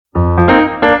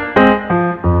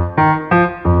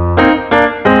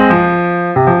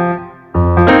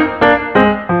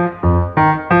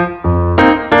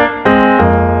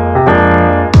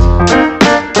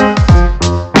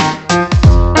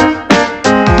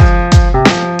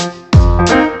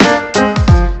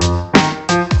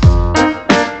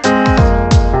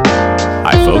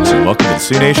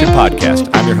Sioux Nation podcast.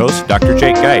 I'm your host, Dr.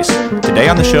 Jake Geis. Today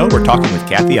on the show, we're talking with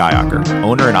Cathy Eichacker,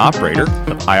 owner and operator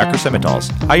of Eichacker Simmentals.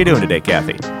 How you doing today,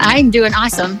 Cathy? I'm doing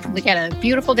awesome. We got a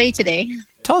beautiful day today.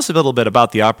 Tell us a little bit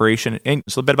about the operation and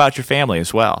just a little bit about your family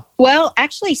as well. Well,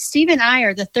 actually, Steve and I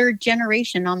are the third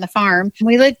generation on the farm.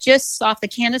 We live just off the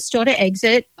Canastota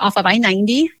exit off of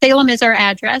I-90. Salem is our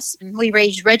address. We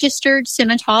raise registered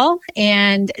Simmental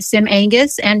and Sim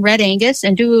Angus and Red Angus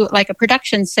and do like a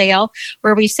production sale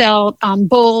where we sell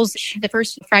bulls the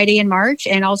first Friday in March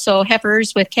and also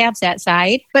heifers with calves that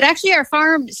side. But actually, our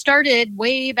farm started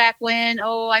way back when,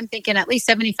 I'm thinking at least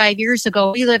 75 years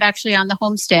ago. We live actually on the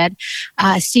homestead.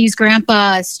 Steve's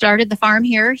grandpa started the farm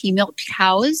here. He milked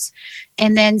cows.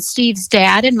 And then Steve's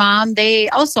dad and mom, they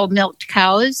also milked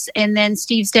cows. And then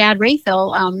Steve's dad,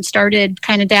 Rayphil, started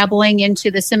kind of dabbling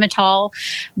into the Simmental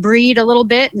breed a little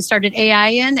bit and started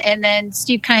AIing. And then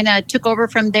Steve kind of took over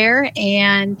from there.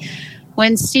 And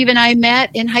when Steve and I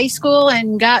met in high school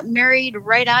and got married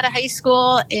right out of high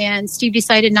school, and Steve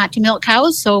decided not to milk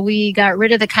cows, so we got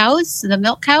rid of the cows, the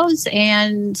milk cows,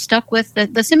 and stuck with the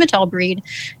Simmental breed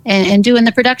and doing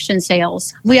the production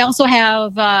sales. We also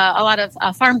have a lot of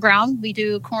farm ground. We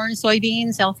do corn,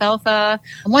 soybeans, alfalfa.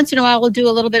 Once in a while, we'll do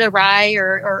a little bit of rye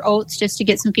or oats just to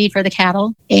get some feed for the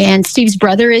cattle. And Steve's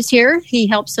brother is here. He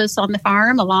helps us on the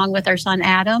farm along with our son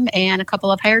Adam and a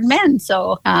couple of hired men.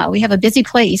 So we have a busy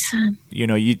place. You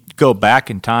know, you go back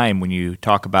in time when you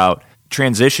talk about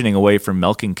transitioning away from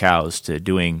milking cows to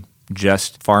doing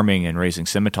just farming and raising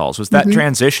Simmentals. Was that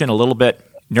transition a little bit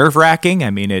nerve-wracking? I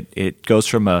mean, it goes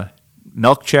from a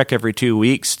milk check every 2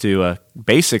 weeks to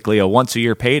basically a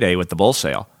once-a-year payday with the bull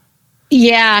sale.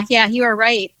 Yeah, you are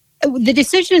right. The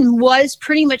decision was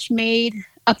pretty much made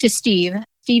up to Steve.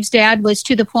 Steve's dad was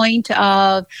to the point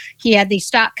of he had these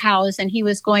stock cows and he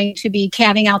was going to be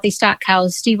calving out these stock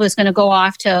cows. Steve was going to go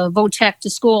off to Votech to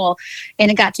school. And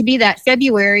it got to be that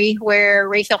February where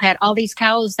Rachel had all these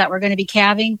cows that were going to be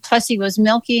calving, plus he was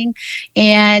milking.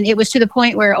 And it was to the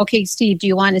point where, okay, Steve, do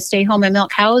you want to stay home and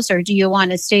milk cows or do you want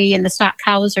to stay in the stock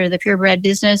cows or the purebred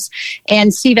business?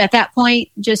 And Steve at that point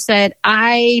just said,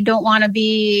 I don't want to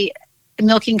be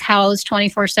milking cows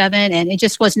 24/7, and it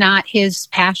just was not his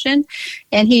passion.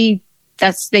 And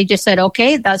they just said,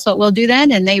 okay, that's what we'll do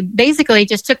then. And they basically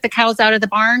just took the cows out of the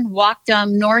barn, walked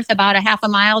them north about a half a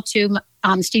mile to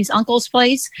Steve's uncle's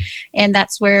place, and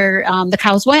that's where the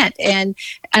cows went. And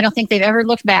I don't think they've ever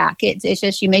looked back. It's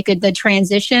just you make the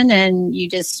transition, and you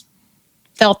just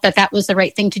felt that was the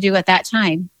right thing to do at that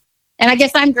time. And I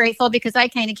guess I'm grateful because I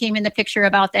kind of came in the picture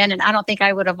about then, and I don't think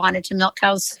I would have wanted to milk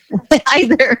cows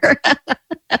either.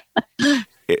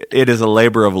 It is a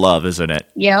labor of love, isn't it?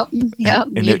 Yep,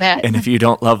 you bet. And if you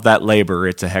don't love that labor,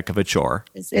 it's a heck of a chore.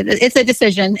 It's a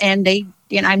decision, and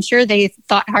I'm sure they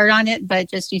thought hard on it, but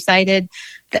just decided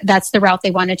that's the route they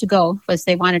wanted to go, was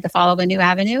they wanted to follow a new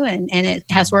avenue, and it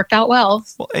has worked out well.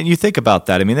 Well, and you think about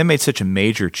that. I mean, they made such a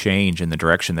major change in the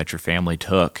direction that your family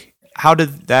took. How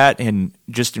did that, and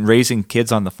just in raising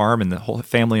kids on the farm and the whole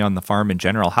family on the farm in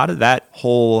general, how did that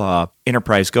whole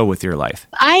enterprise go with your life?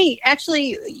 I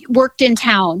actually worked in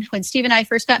town. When Steve and I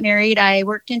first got married, I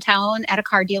worked in town at a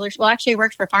car dealership. Well, actually, I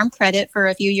worked for Farm Credit for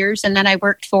a few years, and then I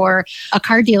worked for a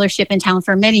car dealership in town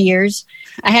for many years.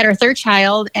 I had our third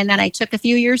child, and then I took a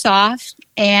few years off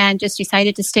and just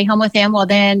decided to stay home with him. Well,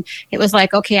 then it was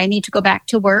like, okay, I need to go back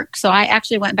to work. So I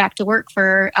actually went back to work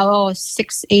for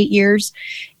 6-8 years.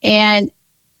 And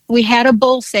we had a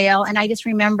bull sale, and I just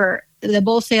remember the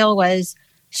bull sale was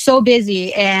so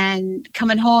busy, and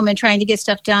coming home and trying to get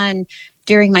stuff done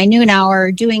during my noon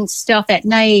hour, doing stuff at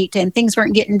night, and things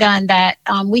weren't getting done, that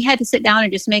we had to sit down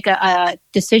and just make a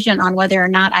decision on whether or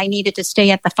not I needed to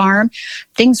stay at the farm.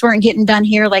 Things weren't getting done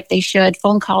here like they should,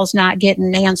 phone calls not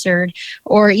getting answered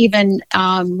or even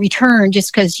returned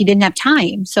just because you didn't have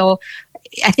time. So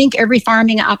I think every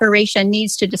farming operation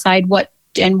needs to decide what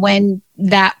and when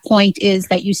that point is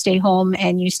that you stay home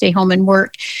and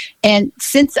work. And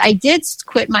since I did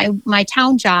quit my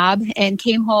town job and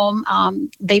came home,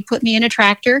 they put me in a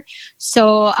tractor.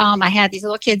 So I had these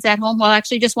little kids at home. Well,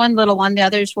 actually just one little one. The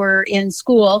others were in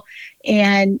school,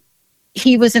 and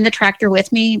he was in the tractor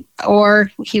with me, or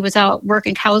he was out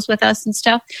working cows with us and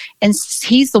stuff. And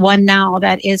he's the one now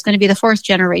that is going to be the fourth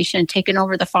generation taking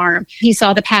over the farm. He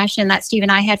saw the passion that Steve and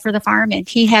I had for the farm, and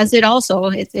he has it also.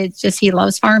 It's just, he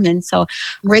loves farming. So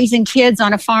raising kids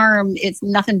on a farm, it's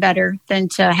nothing better than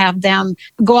to have them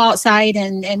go outside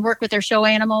and work with their show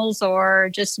animals or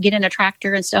just get in a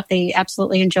tractor and stuff. They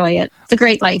absolutely enjoy it. It's a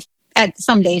great life. At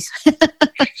some days.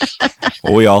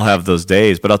 Well, we all have those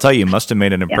days, but I'll tell you, you must have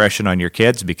made an impression on your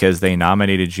kids because they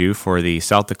nominated you for the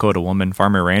South Dakota Woman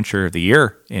Farmer Rancher of the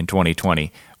Year in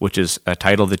 2020, which is a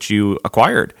title that you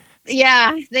acquired.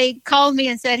 Yeah, they called me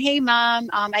and said, "Hey, Mom,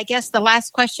 I guess the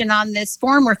last question on this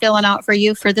form we're filling out for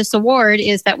you for this award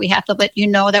is that we have to let you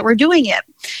know that we're doing it.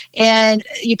 And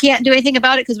you can't do anything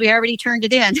about it because we already turned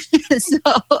it in."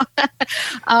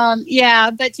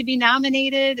 But to be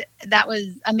nominated, that was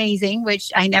amazing,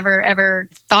 which I never, ever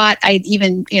thought I'd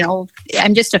even,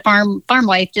 I'm just a farm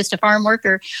wife, just a farm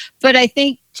worker. But I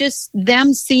think just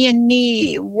them seeing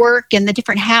me work and the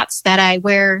different hats that I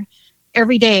wear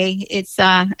every day, it's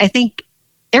I think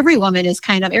every woman is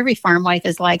every farm wife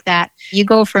is like that. You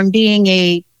go from being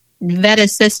a vet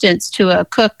assistant to a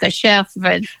cook, a chef,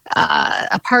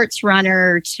 a parts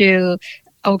runner to,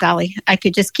 oh golly, I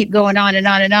could just keep going on and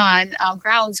on and on.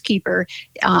 Groundskeeper.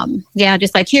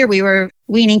 Just like here, we were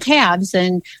weaning calves.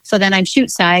 And so then I'm chute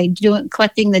side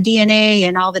collecting the DNA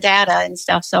and all the data and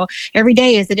stuff. So every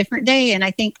day is a different day. And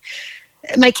I think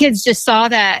my kids just saw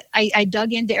that I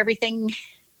dug into everything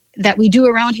that we do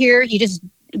around here. You just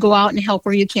go out and help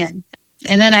where you can.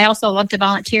 And then I also love to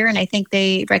volunteer, and I think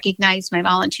they recognize my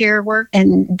volunteer work,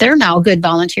 and they're now good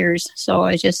volunteers. So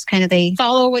it's just they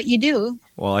follow what you do.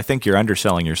 Well, I think you're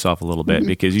underselling yourself a little bit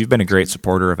because you've been a great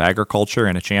supporter of agriculture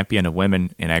and a champion of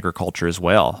women in agriculture as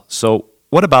well. So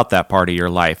what about that part of your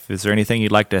life? Is there anything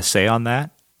you'd like to say on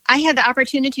that? I had the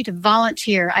opportunity to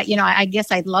volunteer. I guess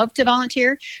I'd love to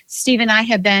volunteer. Steve and I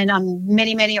have been on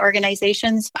many, many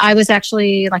organizations. I was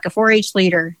actually like a 4-H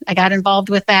leader. I got involved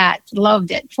with that.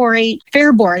 Loved it. 4-H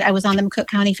Fair Board. I was on the McCook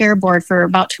County Fair Board for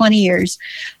about 20 years.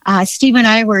 Steve and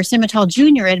I were Simmental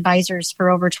Junior advisors for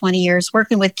over 20 years,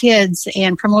 working with kids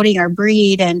and promoting our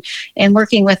breed and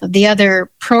working with the other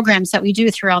programs that we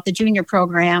do throughout the junior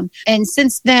program. And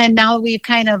since then, now we've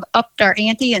kind of upped our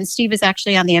ante, and Steve is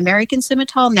actually on the American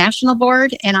Simmental National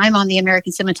Board, and I'm on the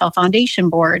American Simmental Foundation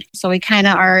Board. So we kind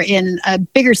of are in a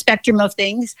bigger spectrum of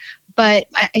things. But,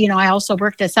 I also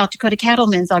worked at South Dakota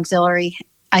Cattlemen's Auxiliary.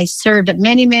 I served at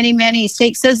many, many, many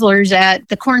steak sizzlers at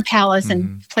the Corn Palace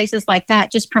and places like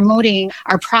that, just promoting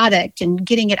our product and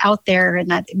getting it out there and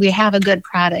that we have a good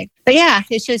product. But yeah,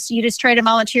 it's just, you just try to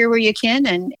volunteer where you can.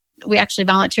 And we actually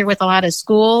volunteer with a lot of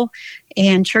school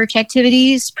and church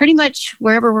activities. Pretty much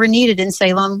wherever we're needed in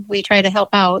Salem, we try to help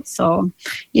out. So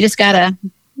you just got to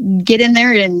get in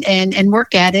there and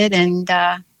work at it and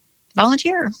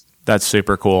volunteer. That's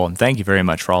super cool. And thank you very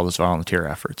much for all those volunteer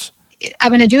efforts. I'm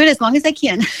going to do it as long as I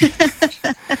can.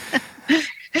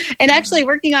 And actually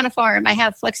working on a farm, I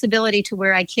have flexibility to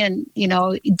where I can,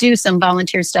 do some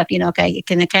volunteer stuff. I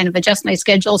can kind of adjust my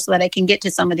schedule so that I can get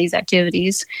to some of these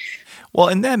activities. Well,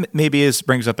 and then maybe this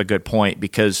brings up a good point,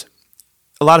 because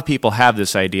a lot of people have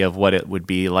this idea of what it would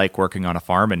be like working on a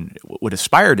farm and would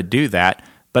aspire to do that,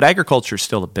 but agriculture is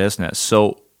still a business.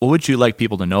 So what would you like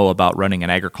people to know about running an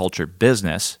agriculture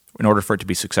business in order for it to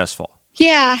be successful?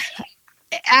 Yeah,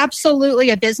 absolutely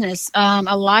a business.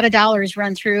 A lot of dollars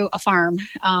run through a farm.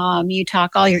 You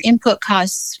talk all your input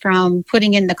costs from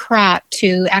putting in the crop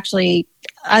to actually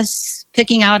us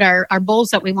picking out our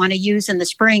bulls that we want to use in the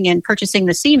spring and purchasing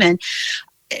the semen.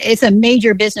 It's a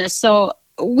major business. So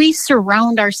we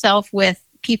surround ourselves with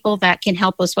people that can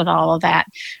help us with all of that.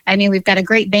 I mean, we've got a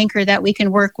great banker that we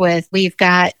can work with. We've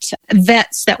got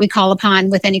vets that we call upon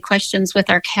with any questions with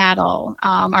our cattle,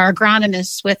 our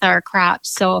agronomists with our crops.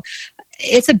 So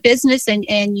it's a business,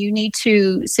 and you need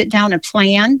to sit down and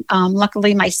plan.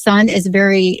 Luckily, my son is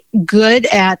very good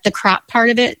at the crop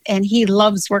part of it, and he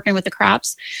loves working with the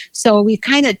crops. So we've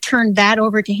kind of turned that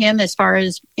over to him as far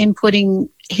as inputting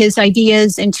his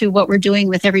ideas into what we're doing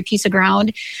with every piece of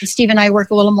ground. Steve and I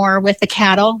work a little more with the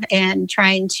cattle and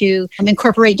trying to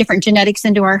incorporate different genetics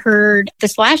into our herd.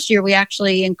 This last year, we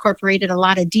actually incorporated a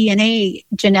lot of DNA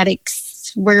genetics,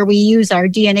 where we use our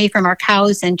DNA from our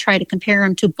cows and try to compare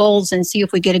them to bulls and see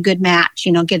if we get a good match,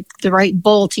 get the right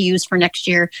bull to use for next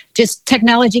year. Just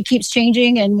technology keeps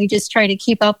changing, and we just try to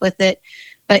keep up with it.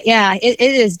 But yeah, it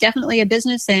is definitely a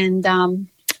business, and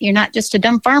you're not just a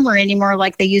dumb farmer anymore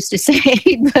like they used to say,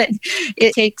 but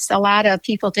it takes a lot of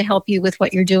people to help you with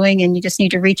what you're doing, and you just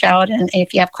need to reach out. And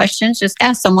if you have questions, just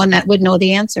ask someone that would know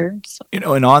the answer. So.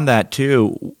 And on that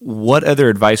too, what other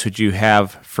advice would you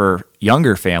have for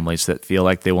younger families that feel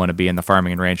like they want to be in the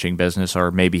farming and ranching business, or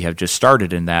maybe have just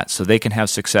started in that, so they can have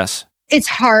success? It's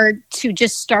hard to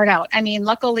just start out. I mean,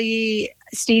 luckily,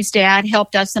 Steve's dad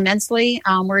helped us immensely.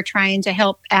 We're trying to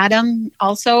help Adam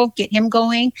also get him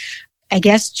going. I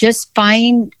guess just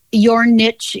find your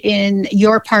niche in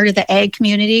your part of the ag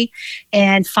community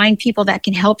and find people that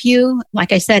can help you.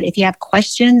 Like I said, if you have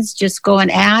questions, just go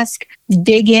and ask,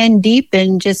 dig in deep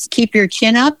and just keep your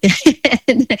chin up.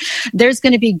 There's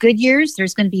going to be good years.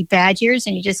 There's going to be bad years.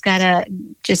 And you just got to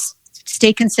just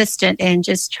stay consistent and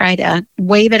just try to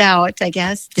wave it out, I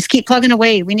guess. Just keep plugging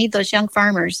away. We need those young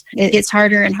farmers. It's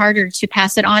harder and harder to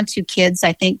pass it on to kids,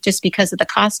 I think, just because of the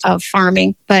cost of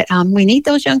farming. But we need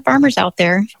those young farmers out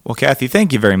there. Well, Cathy,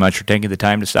 thank you very much for taking the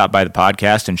time to stop by the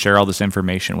podcast and share all this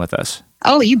information with us.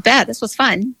 Oh, you bet. This was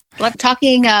fun. Love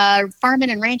talking farming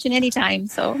and ranching anytime.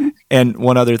 So. And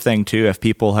one other thing, too, if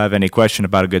people have any question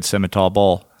about a good Simmental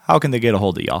bull, how can they get a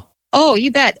hold of y'all? Oh,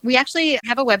 you bet. We actually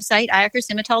have a website,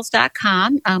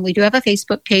 EichackerSimmentals.com. We do have a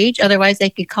Facebook page. Otherwise, they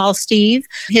could call Steve.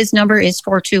 His number is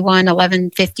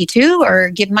 421-1152,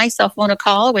 or give my cell phone a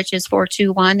call, which is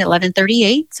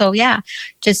 421-1138. So, yeah,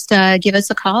 just give us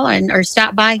a call or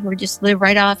stop by. We just live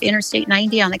right off Interstate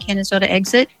 90 on the Canastota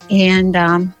exit, and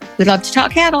we'd love to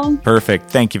talk cattle. Perfect.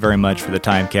 Thank you very much for the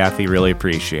time, Cathy. Really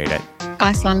appreciate it.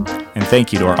 Awesome. And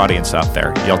thank you to our audience out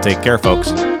there. Y'all take care,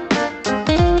 folks.